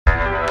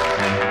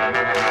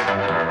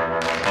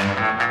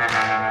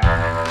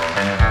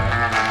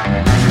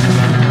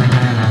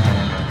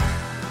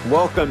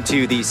Welcome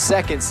to the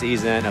second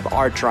season of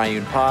Our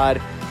Triune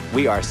Pod.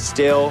 We are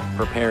still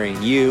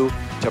preparing you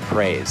to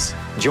praise.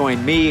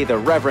 Join me, the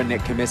Reverend Nick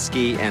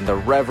Comiskey, and the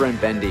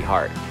Reverend Bendy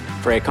Hart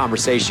for a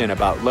conversation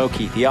about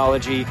low-key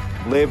theology,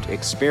 lived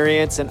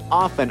experience, and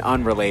often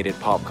unrelated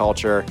pop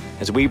culture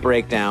as we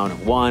break down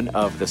one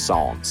of the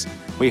Psalms.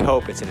 We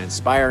hope it's an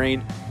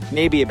inspiring,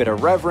 maybe a bit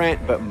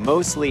irreverent, but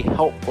mostly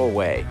helpful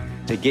way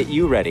to get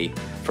you ready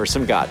for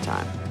some God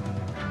time.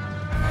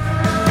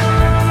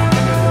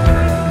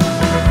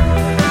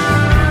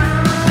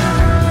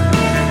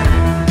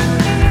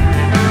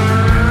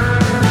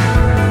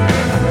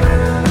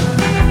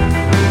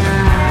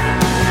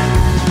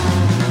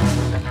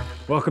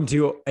 Welcome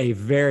to a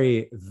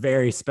very,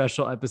 very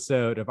special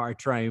episode of Our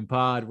Triune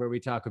Pod, where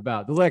we talk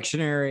about the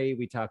lectionary,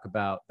 we talk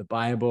about the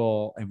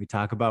Bible, and we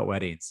talk about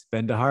weddings.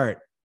 Ben DeHart,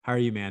 how are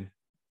you, man?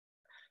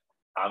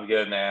 I'm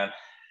good, man.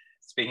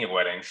 Speaking of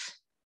weddings,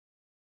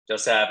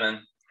 just happened.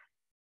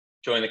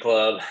 Join the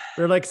club.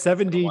 We're like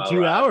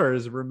 72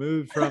 hours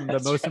removed from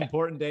the most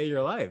important day of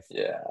your life.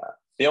 Yeah.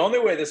 The only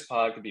way this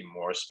pod could be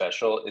more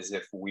special is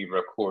if we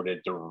recorded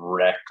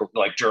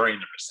like during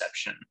the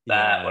reception.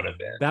 That would have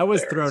been. That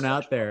was thrown special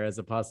out there as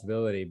a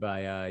possibility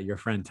by your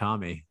friend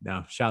Tommy.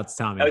 No, shouts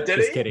Tommy. Oh, did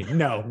Just he? Kidding.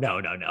 No.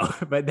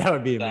 But that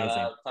would be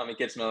amazing. Tommy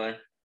Kitzmiller.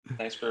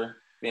 Thanks for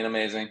being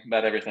amazing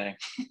about everything.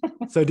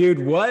 So, dude,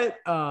 what?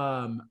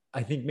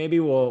 I think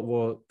maybe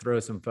we'll throw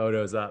some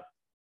photos up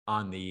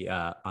on the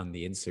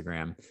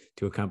Instagram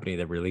to accompany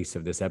the release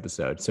of this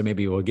episode. So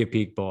maybe we'll give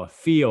people a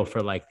feel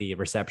for like the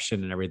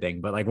reception and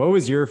everything. But like, what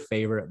was your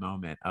favorite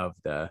moment of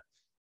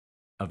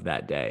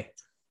that day?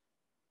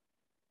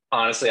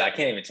 Honestly, I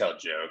can't even tell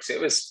jokes. It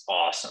was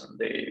awesome.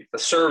 The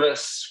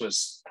service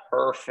was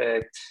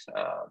perfect.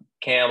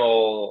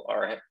 Camel,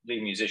 our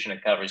lead musician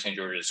at Calvary St.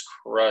 George's,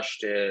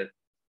 crushed it.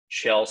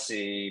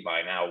 Chelsea,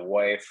 my now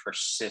wife, her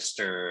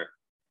sister,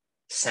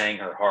 sang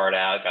her heart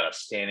out, got a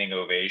standing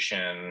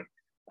ovation.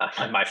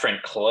 My friend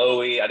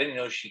Chloe, I didn't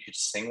know she could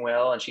sing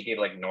well, and she gave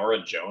like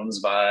Nora Jones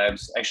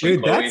vibes. Actually,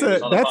 dude,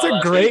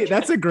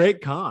 that's a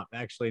great comp.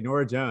 Actually,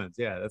 Nora Jones,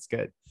 yeah, that's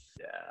good.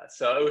 Yeah,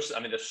 so it was.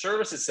 I mean, the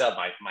service itself,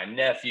 my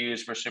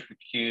nephews were super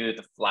cute.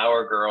 The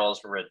flower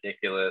girls were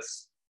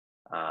ridiculous.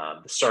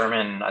 The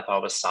sermon I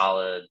thought was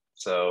solid.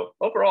 So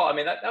overall, I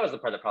mean, that was the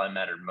part that probably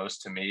mattered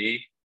most to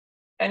me.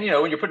 And, you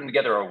know, when you're putting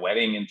together a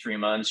wedding in 3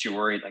 months, you're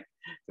worried, like,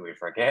 do we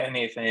forget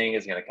anything?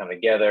 Is it going to come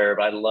together?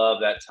 But I love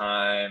that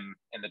time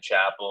in the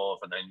chapel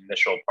for the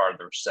initial part of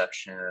the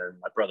reception.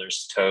 My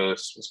brother's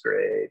toast was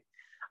great.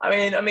 I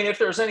mean, if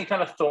there was any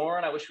kind of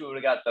thorn, I wish we would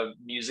have got the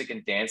music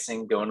and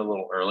dancing going a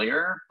little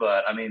earlier.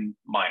 But, I mean,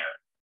 minor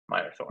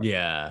thorn.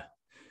 Yeah.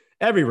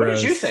 Every rose.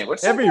 What did you think?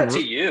 What's that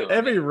to you?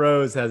 Every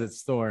rose has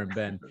its thorn,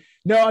 Ben.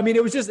 No, I mean,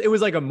 it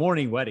was like a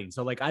morning wedding.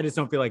 So like, I just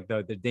don't feel like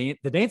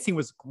the dancing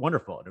was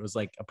wonderful. It was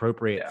like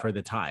appropriate for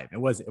the time. It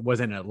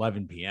wasn't at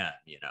 11 p.m.,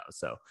 you know?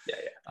 So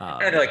yeah.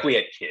 And like we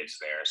had kids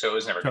there, so it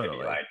was never going to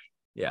be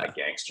like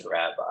gangster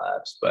rap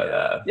vibes,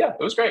 but it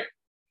was great.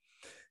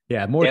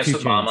 Yeah. More dance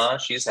with mama.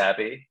 She's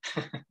happy.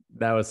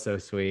 That was so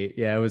sweet.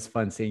 Yeah. It was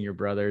fun seeing your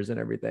brothers and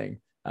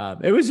everything.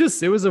 It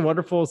was a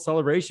wonderful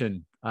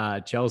celebration.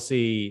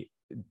 Chelsea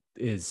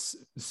is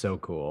so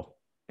cool,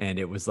 and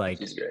it was like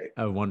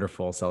a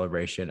wonderful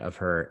celebration of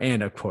her,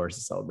 and of course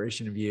a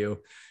celebration of you,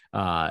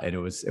 and it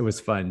was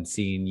fun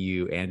seeing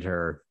you and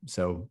her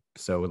so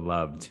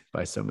loved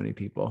by so many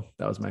people.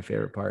 That was my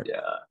favorite part.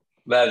 Yeah,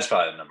 that's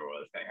probably the number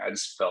one thing. I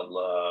just felt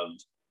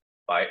loved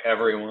by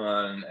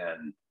everyone,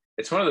 and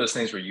it's one of those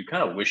things where you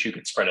kind of wish you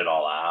could spread it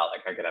all out.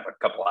 Like I could have a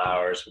couple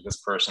hours with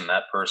this person,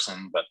 that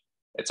person, but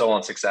it's all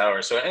in 6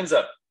 hours, so it ends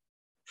up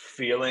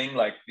feeling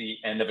like the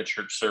end of a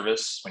church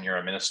service when you're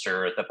a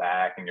minister at the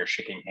back and you're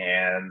shaking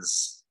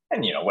hands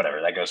and, you know,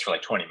 whatever, that goes for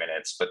like 20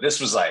 minutes. But this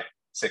was like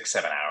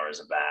 6-7 hours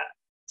of that.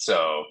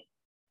 So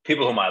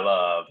people whom I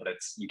love,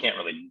 you can't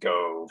really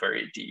go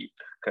very deep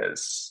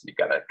because you've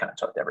got to kind of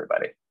talk to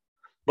everybody.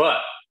 But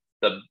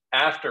the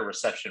after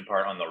reception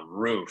part on the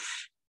roof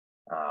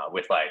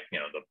with like, you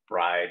know, the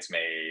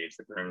bridesmaids,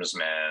 the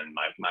groomsmen,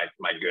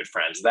 my good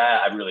friends,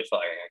 that I really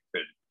felt like I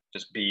could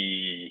just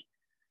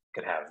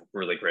could have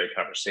really great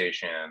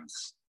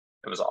conversations.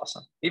 It was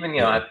awesome. Even,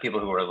 you know, I had people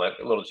who were like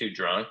a little too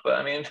drunk, but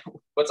I mean,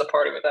 what's a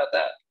party without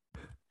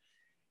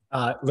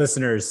that?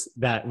 Listeners,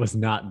 that was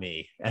not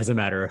me, as a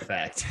matter of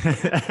fact.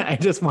 I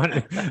just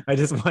want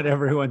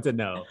everyone to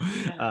know.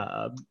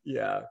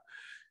 Yeah.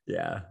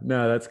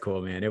 No, that's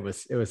cool, man. It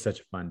was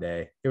such a fun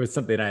day. It was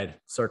something I had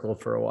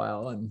circled for a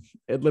while, and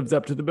it lives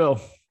up to the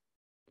bill.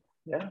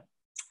 Yeah.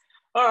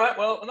 All right.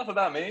 Well, enough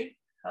about me.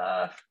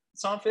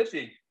 Psalm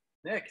 50.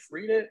 Nick,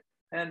 read it.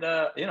 And,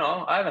 you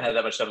know, I haven't had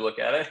that much time to look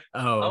at it.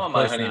 Oh, I'm on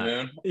my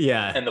honeymoon.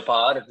 Yeah. And the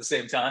pod at the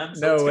same time.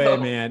 So no way,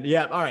 man.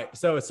 Yeah. All right.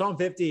 So Psalm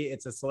 50,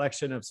 it's a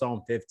selection of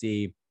Psalm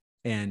 50.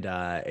 And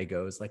it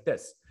goes like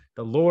this.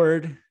 The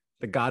Lord,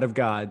 the God of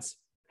gods,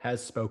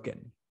 has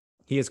spoken.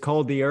 He has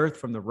called the earth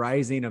from the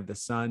rising of the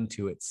sun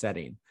to its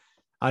setting.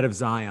 Out of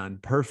Zion,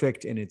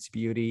 perfect in its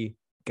beauty,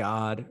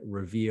 God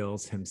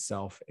reveals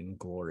himself in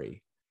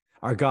glory.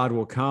 Our God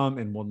will come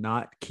and will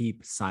not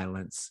keep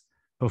silence.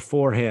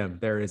 Before him,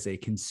 there is a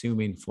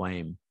consuming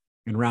flame,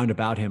 and round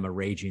about him, a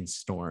raging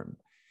storm.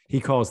 He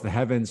calls the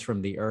heavens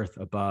from the earth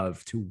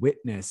above to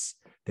witness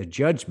the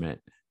judgment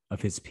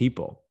of his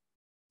people.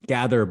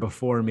 Gather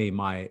before me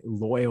my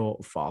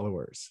loyal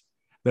followers,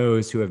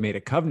 those who have made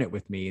a covenant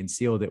with me and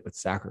sealed it with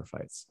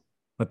sacrifice.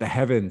 Let the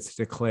heavens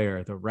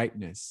declare the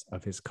rightness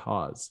of his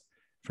cause,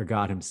 for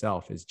God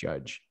himself is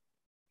judge.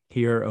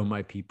 Hear, O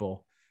my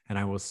people, and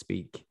I will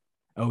speak.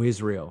 O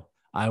Israel,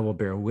 I will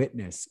bear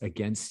witness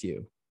against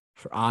you,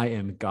 for I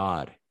am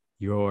God,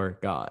 your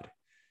God.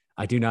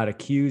 I do not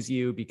accuse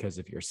you because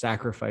of your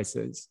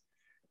sacrifices.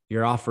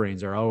 Your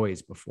offerings are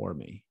always before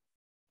me.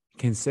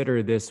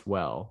 Consider this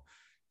well,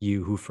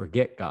 you who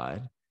forget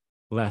God,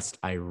 lest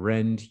I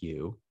rend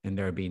you and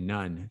there be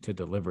none to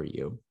deliver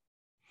you.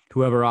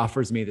 Whoever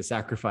offers me the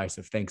sacrifice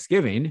of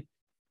thanksgiving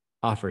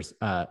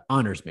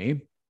honors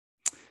me.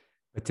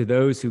 But to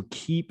those who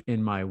keep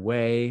in my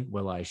way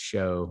will I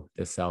show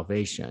the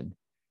salvation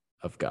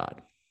of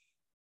God.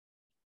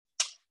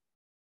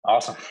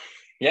 Awesome.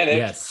 Yeah, Nick.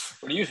 Yes.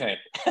 What do you think?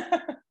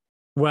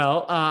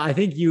 Well, I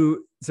think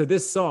so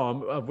this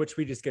psalm, of which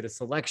we just get a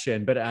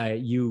selection, but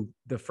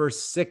the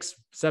first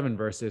 6-7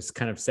 verses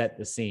kind of set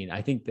the scene.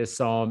 I think this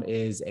psalm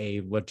is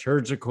a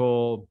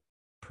liturgical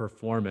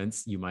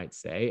performance, you might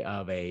say,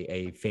 of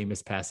a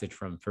famous passage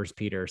from First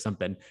Peter or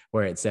something,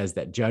 where it says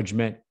that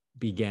judgment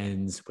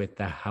begins with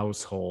the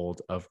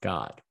household of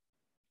God.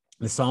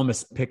 The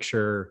psalmists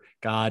picture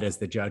God as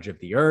the judge of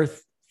the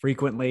earth,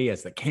 frequently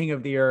as the king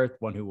of the earth,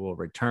 one who will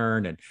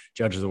return and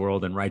judge the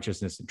world in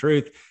righteousness and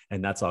truth.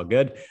 And that's all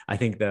good. I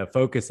think the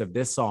focus of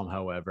this psalm,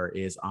 however,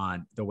 is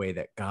on the way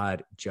that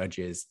God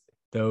judges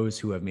those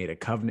who have made a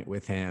covenant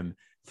with him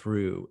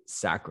through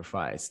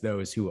sacrifice,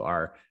 those who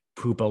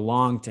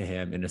belong to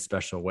him in a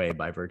special way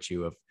by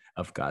virtue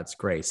of God's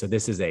grace. So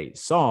this is a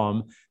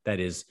psalm that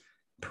is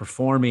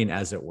performing,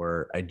 as it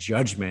were, a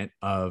judgment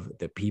of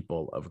the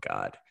people of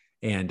God.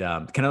 And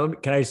can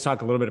I just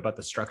talk a little bit about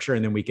the structure,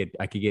 and then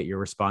I could get your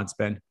response,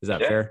 Ben? Is that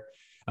fair?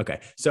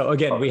 Okay. So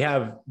again, we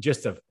have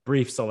just a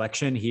brief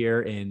selection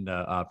here in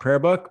the prayer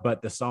book,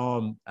 but the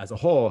psalm as a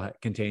whole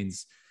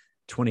contains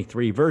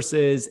 23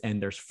 verses,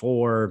 and there's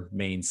 4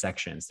 main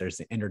sections. There's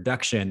the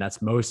introduction.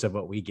 That's most of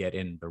what we get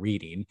in the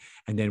reading.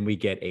 And then we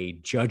get a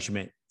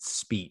judgment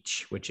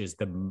speech, which is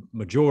the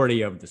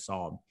majority of the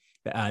psalm.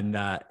 And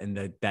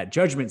that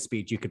judgment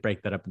speech, you could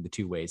break that up into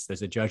 2 ways.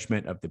 There's a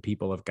judgment of the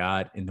people of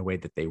God in the way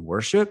that they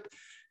worship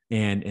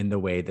and in the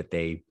way that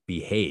they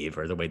behave,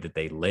 or the way that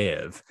they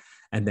live.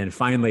 And then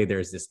finally,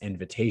 there's this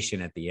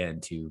invitation at the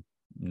end to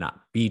not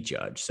be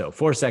judged. So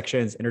 4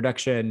 sections: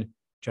 introduction,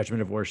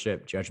 judgment of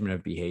worship, judgment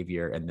of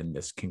behavior, and then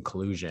this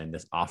conclusion,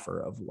 this offer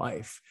of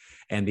life.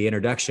 And the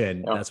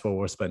introduction, that's where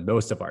we'll spend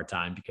most of our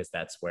time, because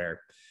that's what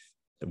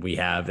we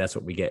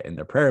get in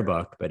the prayer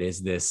book. But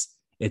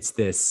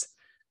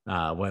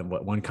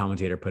what one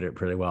commentator put it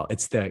pretty well,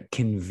 it's the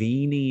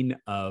convening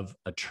of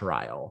a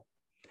trial.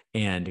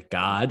 And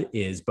God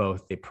is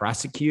both the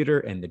prosecutor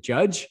and the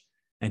judge,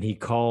 and he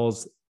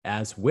calls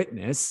as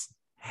witness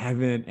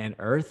heaven and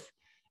earth.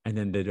 And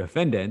then the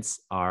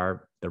defendants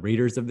are the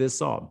readers of this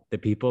psalm, the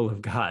people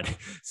of God.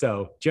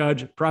 So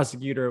judge,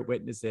 prosecutor,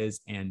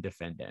 witnesses, and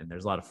defendant. And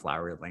there's a lot of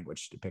flowery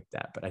language to depict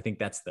that, but I think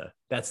that's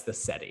the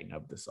setting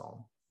of the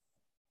psalm.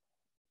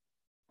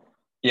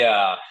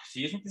 Yeah.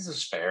 Do you think this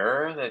is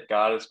fair, that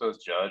God is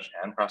both judge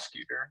and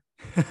prosecutor?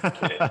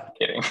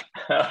 Kidding.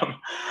 No.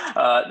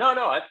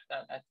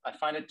 I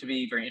find it to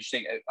be very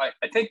interesting.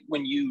 I think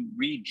when you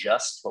read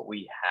just what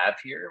we have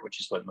here,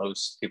 which is what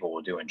most people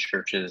will do in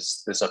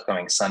churches this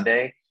upcoming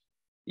Sunday,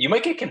 you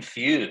might get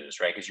confused,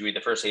 right? Because you read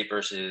the first 8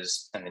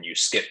 verses and then you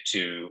skip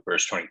to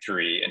verse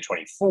 23 and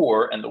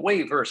 24. And the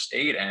way verse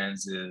 8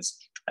 ends is,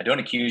 I don't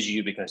accuse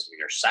you because of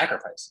your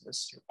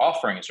sacrifices. Your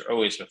offerings are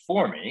always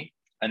before me.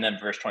 And then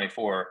verse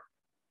 24,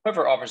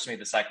 whoever offers me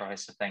the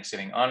sacrifice of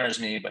thanksgiving honors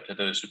me, but to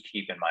those who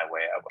keep in my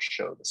way, I will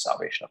show the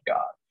salvation of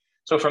God.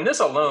 So from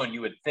this alone,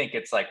 you would think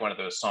it's like one of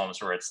those psalms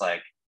where it's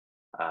like,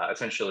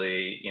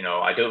 essentially,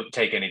 I don't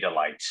take any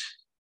delight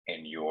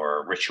in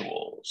your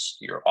rituals,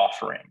 your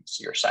offerings,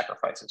 your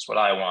sacrifices. What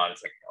I want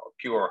is like a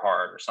pure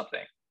heart or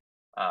something.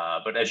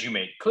 But as you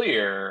made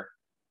clear,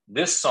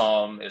 this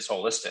psalm is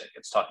holistic.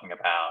 It's talking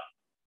about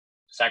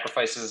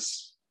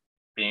sacrifices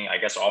being, I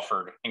guess,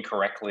 offered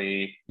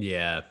incorrectly.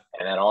 Yeah.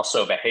 And then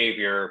also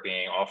behavior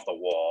being off the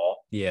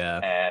wall. Yeah.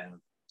 And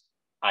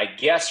I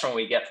guess when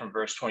we get from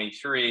verse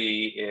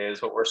 23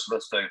 is what we're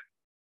supposed to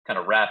kind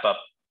of wrap up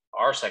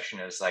our section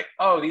is like,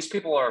 oh, these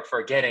people are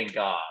forgetting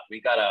God. We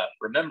got to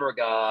remember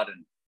God.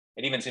 And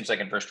it even seems like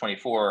in verse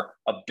 24,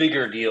 a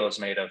bigger deal is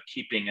made of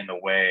keeping in the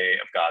way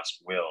of God's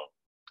will.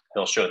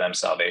 He'll show them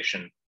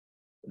salvation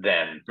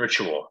than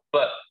ritual.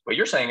 But what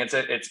you're saying,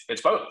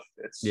 it's both.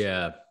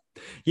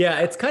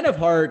 It's kind of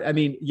hard. I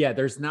mean,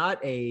 there's not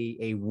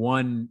a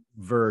one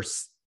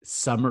verse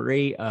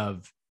summary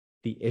of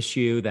the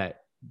issue that,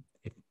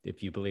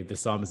 if you believe the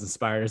psalm is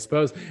inspired, I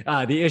suppose,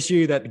 the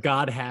issue that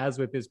God has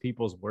with his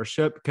people's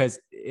worship, because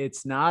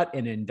it's not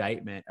an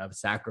indictment of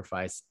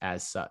sacrifice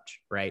as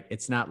such, right?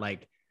 It's not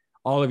like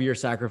all of your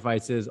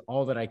sacrifices,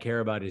 all that I care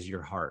about is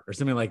your heart or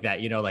something like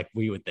that, like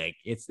we would think.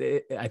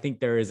 I think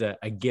there is a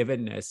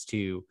givenness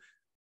to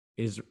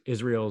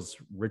Israel's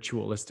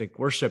ritualistic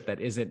worship that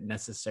isn't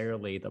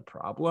necessarily the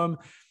problem.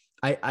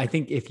 I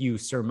think if you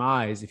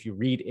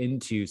read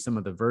into some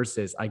of the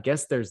verses, I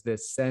guess there's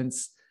this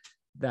sense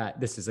that,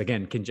 this is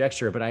again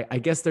conjecture, but I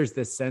guess there's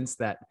this sense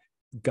that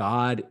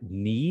God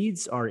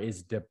needs or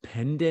is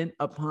dependent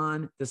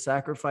upon the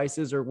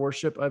sacrifices or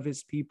worship of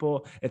his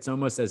people. It's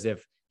almost as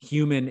if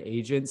human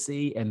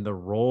agency and the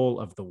role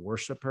of the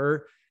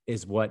worshiper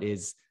is what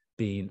is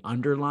being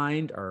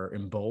underlined or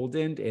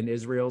emboldened in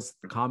Israel's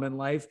common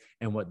life.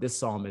 And what this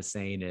psalm is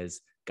saying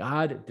is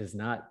God does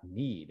not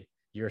need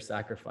your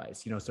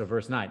sacrifice. So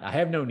verse 9, I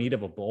have no need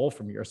of a bull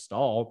from your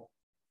stall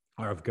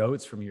or of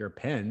goats from your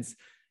pens,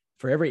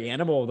 for every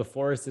animal of the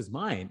forest is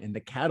mine and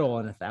the cattle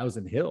on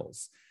 1,000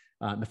 hills.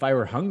 If I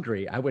were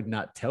hungry, I would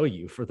not tell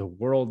you, for the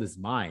world is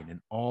mine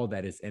and all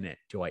that is in it.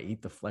 Do I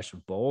eat the flesh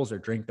of bulls or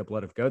drink the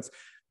blood of goats?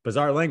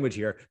 Bizarre language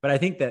here, but I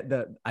think that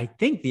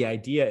the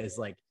idea is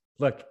like,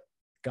 look,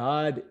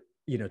 God,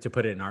 to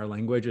put it in our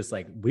language, is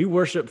like, we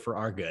worship for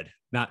our good,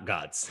 not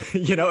God's,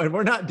 and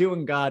we're not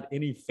doing God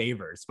any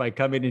favors by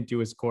coming into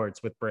his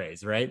courts with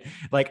praise, right?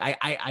 Like,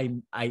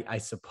 I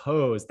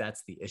suppose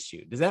that's the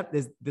issue. Does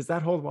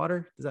that hold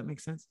water? Does that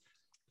make sense?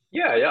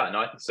 Yeah,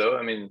 no, I think so.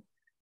 I mean,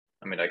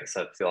 I guess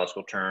that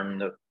theological term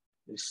that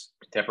is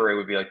contemporary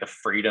would be like the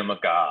freedom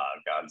of God.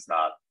 God's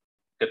not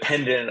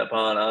dependent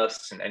upon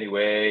us in any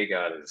way.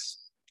 God is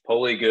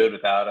wholly good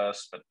without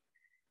us, but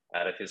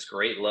out of his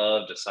great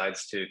love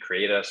decides to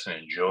create us and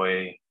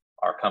enjoy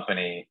our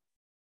company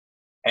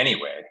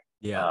anyway.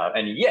 Yeah.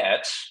 And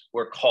yet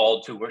we're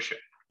called to worship.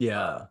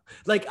 Yeah.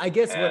 Like, I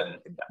guess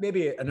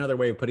maybe another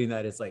way of putting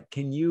that is like,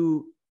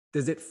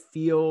 does it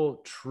feel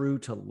true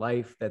to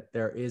life that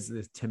there is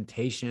this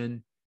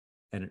temptation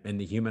in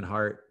the human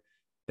heart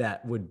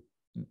that would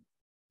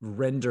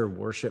render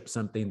worship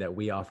something that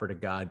we offer to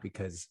God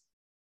because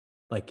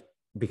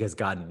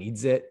God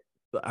needs it,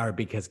 or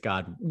because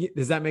God,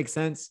 does that make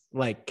sense?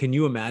 Like, can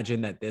you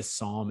imagine that this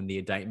psalm and the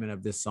indictment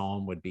of this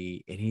psalm would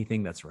be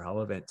anything that's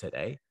relevant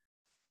today?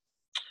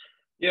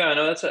 Yeah,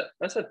 no, that's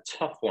a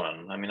tough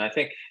one. I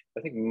think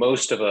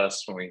most of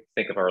us, when we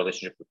think of our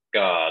relationship with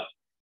God,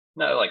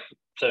 not like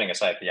setting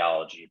aside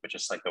theology, but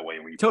just like the way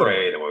we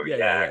pray, the way we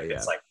act,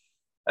 it's like,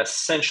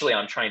 essentially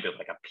I'm trying to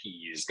like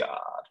appease God,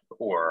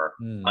 or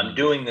I'm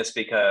doing this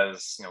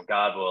because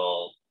God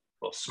will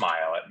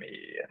smile at me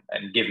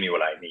and give me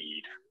what I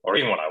need, or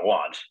even what I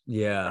want.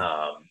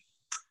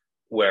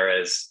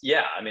 Whereas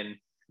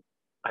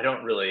I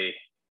don't really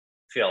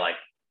feel like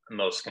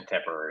most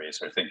contemporaries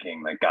are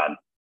thinking that God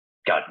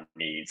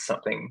needs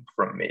something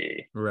from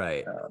me,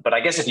 right? But I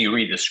guess if you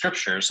read the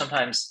scriptures,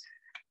 sometimes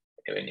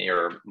when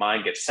your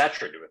mind gets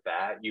saturated with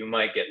that, you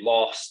might get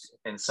lost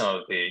in some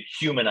of the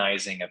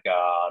humanizing of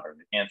God, or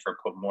the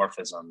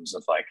anthropomorphisms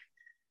of like,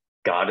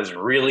 God is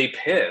really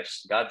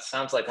pissed. God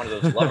sounds like one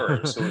of those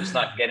lovers who is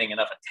not getting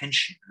enough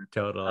attention.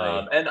 Totally.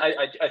 And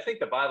I think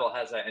the Bible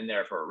has that in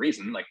there for a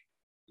reason. Like,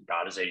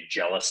 God is a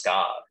jealous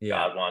God.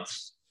 Yeah. God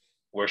wants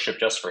worship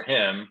just for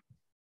him.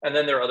 And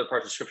then there are other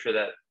parts of scripture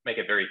that make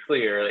it very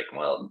clear, like,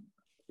 well,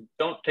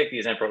 don't take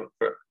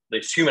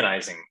this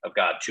humanizing of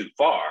God too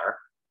far.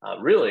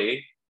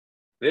 Really,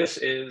 this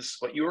is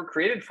what you were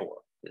created for.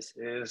 This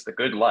is the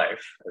good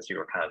life, as you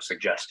were kind of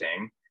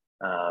suggesting.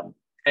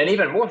 And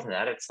even more than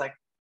that, it's like,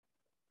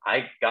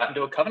 I got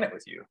into a covenant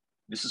with you.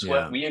 This is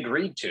what we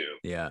agreed to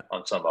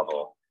on some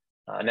level.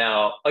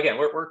 Now, again,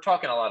 we're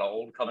talking a lot of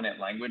old covenant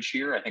language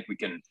here. I think we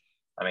could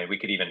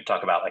even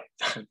talk about like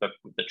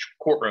the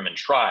courtroom and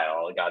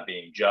trial, God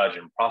being judge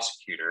and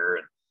prosecutor.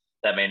 And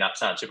that may not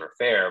sound super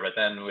fair, but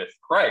then with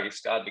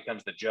Christ, God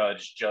becomes the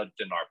judged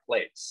in our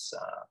place.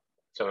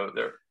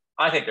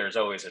 I think there's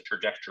always a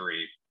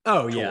trajectory.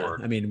 Oh yeah.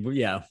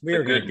 We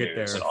are going to get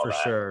there for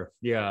sure.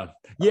 Yeah.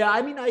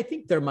 I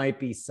think there might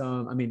be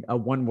some,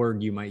 one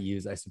word you might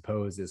use, I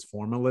suppose, is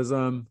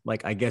formalism.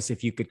 Like, I guess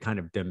if you could kind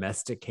of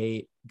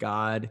domesticate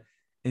God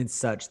in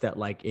such that,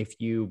 like,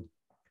 if you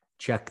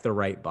check the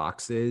right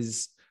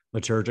boxes,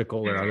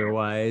 liturgical or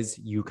otherwise,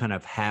 you kind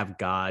of have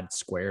God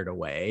squared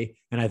away.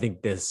 And I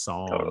think this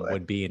psalm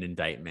would be an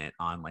indictment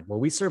on like, well,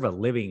 we serve a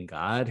living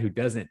God who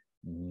doesn't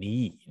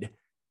need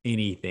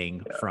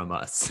anything from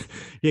us.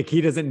 Like,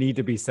 he doesn't need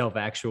to be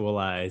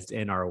self-actualized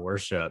in our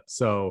worship.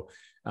 So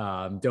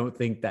don't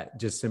think that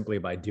just simply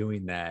by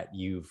doing that,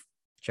 you've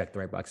checked the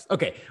right box.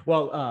 Okay.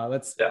 Well,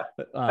 let's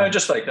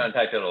just like to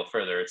unpack it a little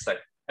further. It's like,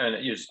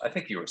 I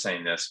think you were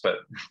saying this, but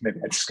maybe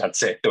I just got to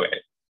say it the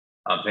way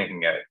I'm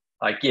thinking it.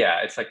 Like,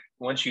 it's like,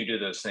 once you do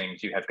those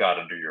things, you have God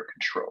under your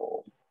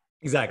control.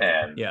 Exactly.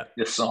 And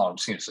this psalm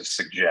seems to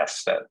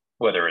suggest that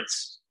whether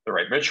it's the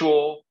right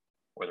ritual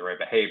or the right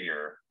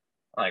behavior,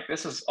 like,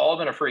 this has all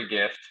been a free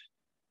gift.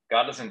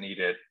 God doesn't need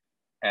it.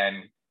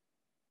 And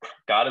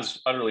God is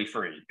utterly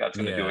free. God's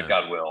going to do what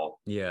God will.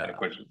 Yeah.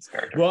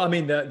 Well,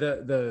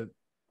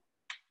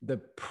 the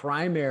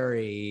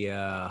primary,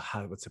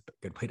 what's a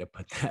good way to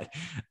put that?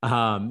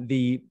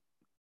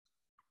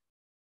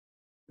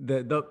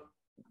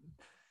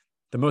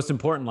 The most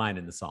important line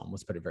in the Psalm,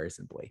 let's put it very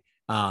simply,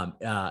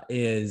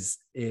 is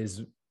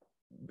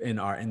in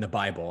the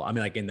Bible. I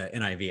mean, like in the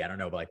NIV, I don't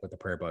know, like with the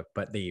prayer book,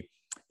 but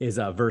is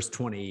verse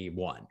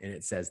 21. And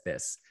it says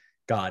this: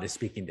 God is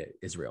speaking to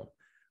Israel.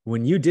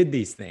 When you did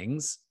these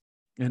things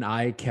and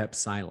I kept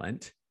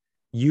silent,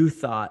 you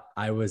thought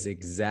I was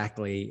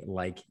exactly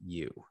like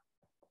you.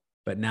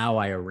 But now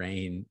I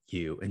arraign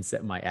you and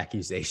set my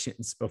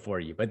accusations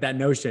before you. But that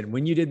notion,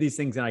 when you did these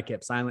things and I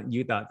kept silent,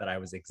 you thought that I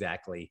was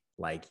exactly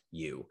like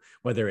you.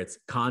 Whether it's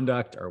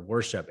conduct or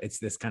worship, it's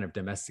this kind of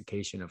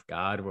domestication of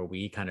God where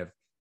we kind of,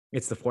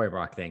 it's the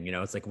Feuerbach thing,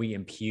 it's like we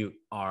impute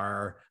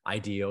our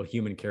ideal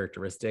human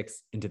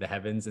characteristics into the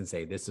heavens and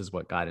say, this is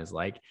what God is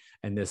like.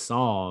 And this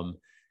psalm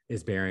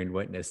is bearing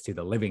witness to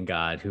the living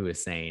God who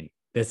is saying,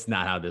 that's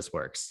not how this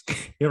works.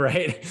 You're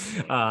right.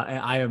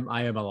 I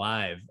am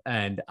alive,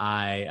 and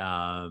I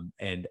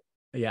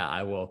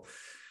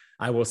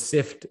will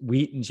sift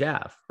wheat and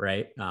chaff.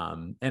 Right.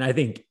 And I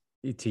think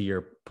to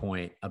your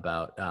point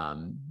about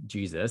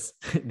Jesus,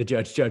 the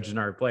judge in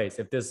our place,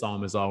 if this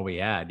psalm is all we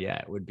had,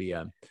 it would be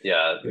it'd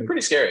be pretty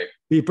scary.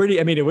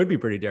 It would be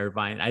pretty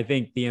terrifying. I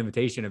think the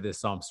invitation of this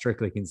psalm,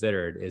 strictly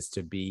considered, is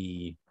to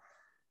be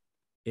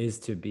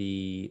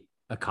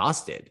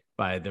accosted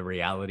by the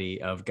reality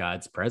of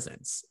God's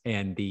presence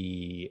and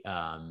the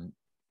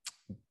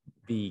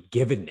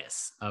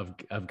givenness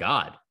of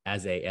God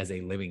as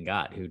a living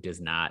God who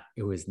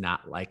is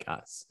not like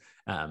us.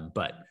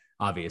 But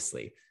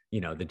obviously,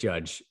 the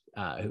judge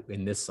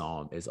in this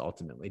psalm is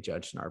ultimately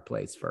judged in our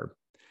place for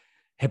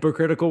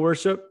hypocritical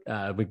worship.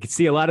 We could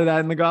see a lot of that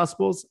in the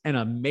Gospels, and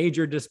a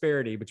major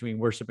disparity between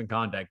worship and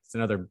conduct. It's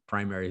another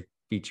primary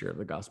feature of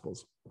the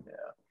Gospels. Yeah.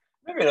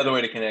 Maybe another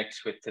way to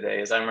connect with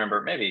today is, I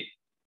remember, maybe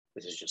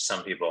this is just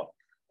some people,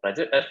 but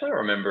I definitely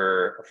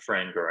remember a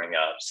friend growing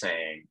up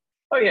saying,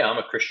 oh yeah, I'm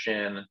a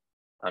Christian,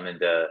 I'm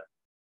into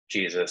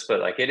Jesus, but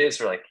like it is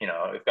for like,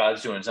 if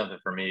God's doing something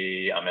for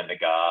me, I'm into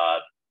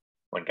God.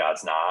 When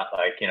God's not,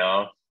 like,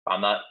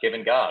 I'm not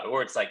giving God.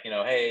 Or it's like,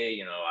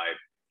 hey, I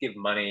give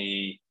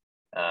money,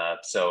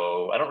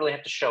 so I don't really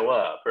have to show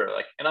up, or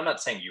like, and I'm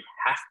not saying you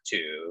have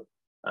to,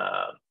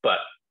 but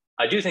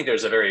I do think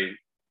there's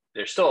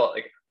still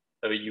like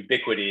a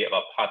ubiquity of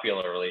a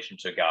popular relation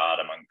to God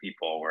among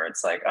people, where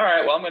it's like, all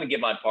right, well, I'm going to give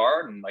my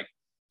part and like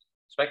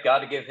expect God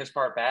to give his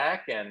part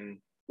back,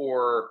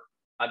 or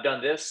I've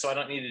done this, so I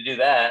don't need to do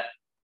that.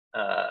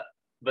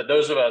 But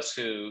those of us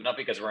who, not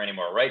because we're any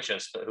more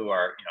righteous, but who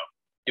are,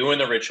 doing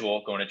the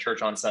ritual, going to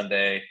church on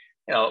Sunday,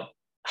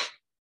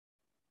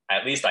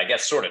 at least I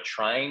guess sort of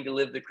trying to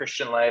live the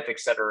Christian life,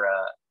 etc.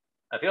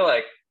 I feel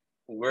like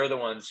we're the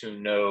ones who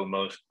know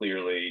most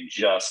clearly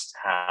just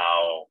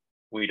how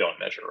we don't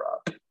measure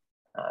up.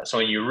 So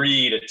when you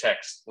read a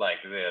text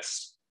like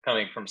this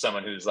coming from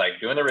someone who's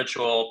like doing the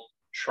ritual,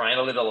 trying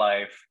to live a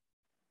life,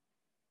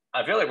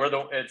 I feel like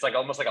it's like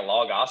almost like a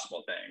law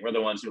gospel thing. We're the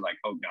ones who are like,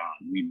 oh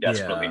God, we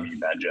desperately need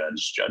that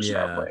judge in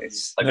our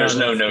place. Like there's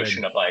no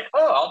notion of like,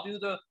 oh, I'll do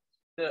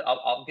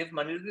I'll give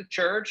money to the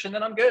church and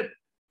then I'm good.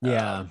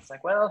 Yeah. It's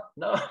like, well,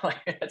 no,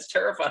 like that's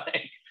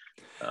terrifying.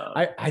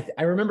 I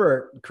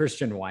remember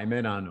Christian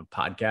Wyman on a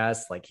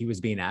podcast, like he was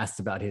being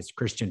asked about his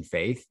Christian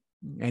faith,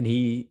 and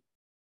he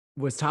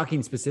was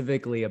talking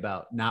specifically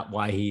about not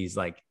why he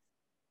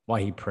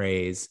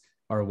prays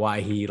or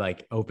why he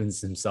like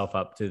opens himself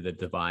up to the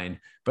divine,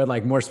 but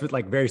like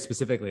very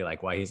specifically,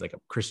 like why he's like a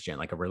Christian,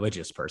 like a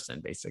religious person,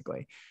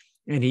 basically.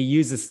 And he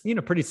uses,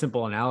 pretty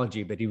simple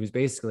analogy, but he was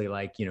basically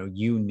like,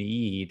 you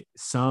need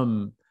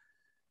some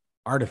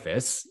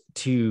artifice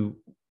to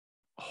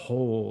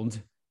hold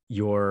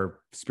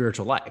your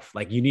spiritual life.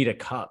 Like you need a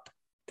cup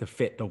to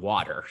fit the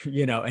water,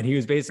 and he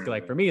was basically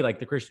like, for me, like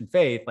the Christian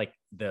faith, like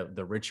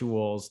the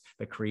rituals,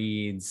 the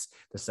creeds,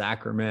 the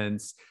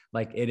sacraments,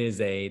 like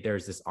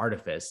there's this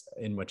artifice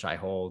in which I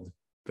hold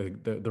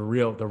the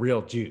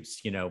real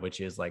juice,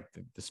 which is like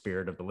the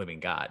spirit of the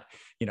living God.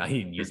 He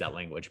didn't use that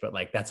language, but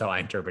like, that's how I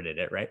interpreted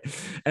it. Right.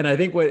 And I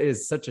think what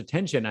is such a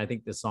tension, I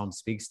think the Psalm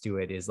speaks to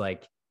it, is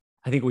like,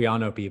 I think we all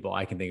know people,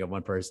 I can think of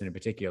one person in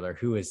particular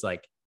who is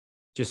like,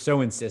 just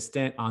so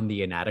insistent on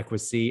the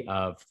inadequacy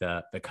of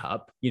the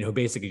cup,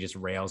 basically just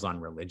rails on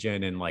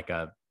religion in like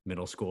a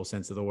middle school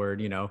sense of the word,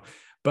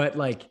 but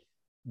like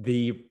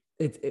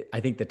I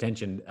think the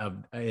tension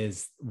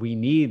is we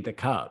need the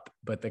cup,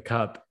 but the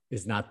cup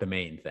is not the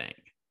main thing,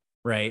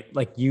 right?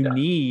 Like you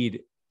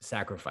need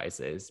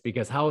sacrifices,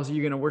 because how else are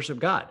you going to worship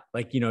God?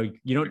 Like, you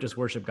don't just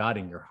worship God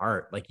in your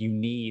heart. Like you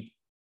need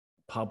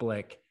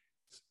public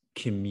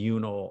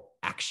communal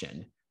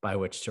action by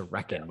which to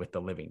reckon with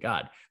the living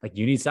God. Like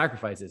you need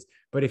sacrifices,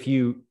 but if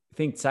you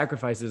think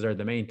sacrifices are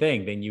the main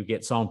thing, then you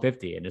get Psalm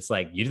 50 and it's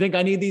like, you think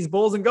I need these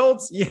bulls and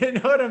goats? You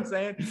know what I'm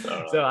saying?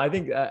 So I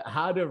think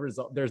how to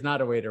resolve, there's not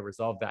a way to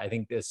resolve that. I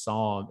think this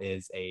Psalm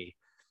is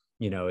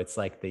it's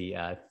like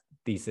the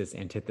thesis,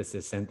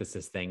 antithesis,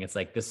 synthesis thing. It's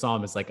like this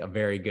Psalm is like a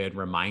very good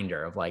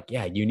reminder of like,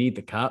 yeah, you need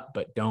the cup,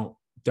 but don't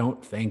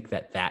don't think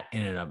that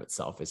in and of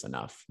itself is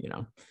enough, you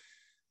know?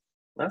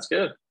 That's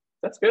good.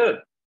 That's good.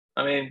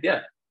 I mean,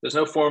 yeah, there's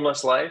no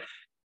formless life,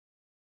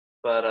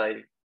 but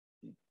I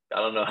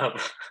don't know how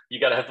you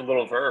got to have the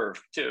little verb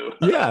too.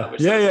 Yeah.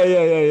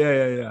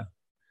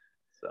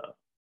 So,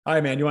 all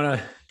right, man. You want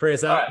to pray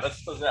us out? All right,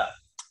 let's close it out.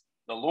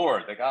 The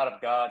Lord, the God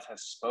of gods,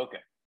 has spoken.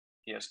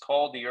 He has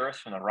called the earth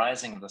from the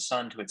rising of the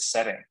sun to its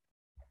setting.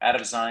 Out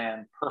of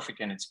Zion, perfect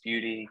in its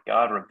beauty,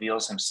 God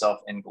reveals himself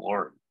in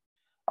glory.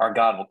 Our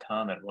God will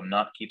come and will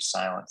not keep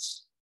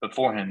silence.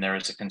 Before him there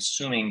is a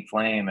consuming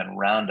flame, and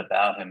round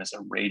about him is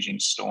a raging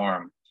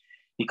storm.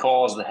 He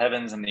calls the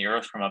heavens and the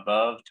earth from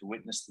above to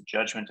witness the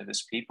judgment of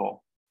his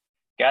people.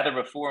 Gather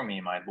before me,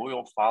 my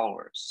loyal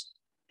followers,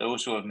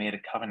 those who have made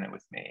a covenant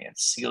with me and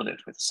sealed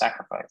it with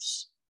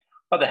sacrifice.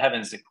 Let the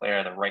heavens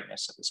declare the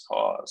rightness of his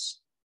cause,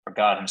 for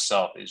God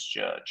himself is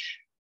judge.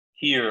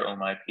 Hear, O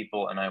my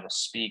people, and I will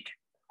speak.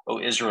 O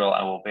Israel,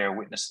 I will bear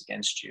witness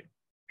against you.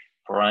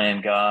 For I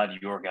am God,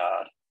 your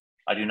God.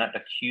 I do not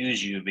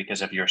accuse you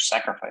because of your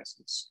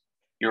sacrifices.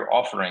 Your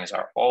offerings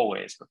are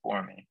always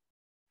before me.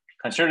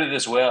 Consider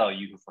this well,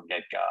 you who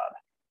forget God,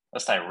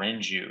 lest I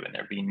rend you and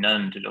there be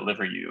none to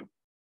deliver you.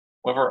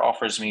 Whoever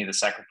offers me the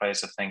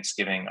sacrifice of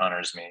thanksgiving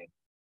honors me,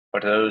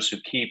 but to those who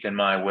keep in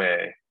my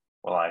way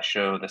will I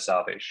show the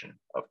salvation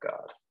of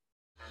God.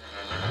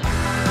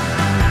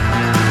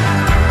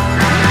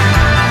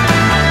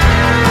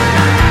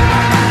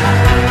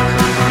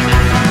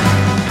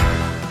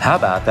 How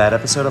about that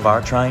episode of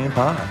Our Triune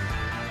Pod?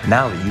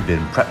 Now that you've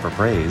been prepped for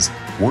praise,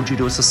 won't you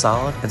do us a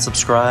solid and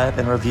subscribe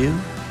and review?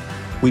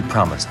 We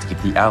promise to keep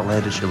the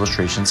outlandish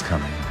illustrations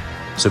coming,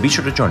 so be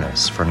sure to join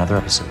us for another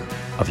episode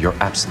of your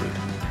absolute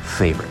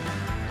favorite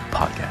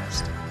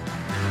podcast.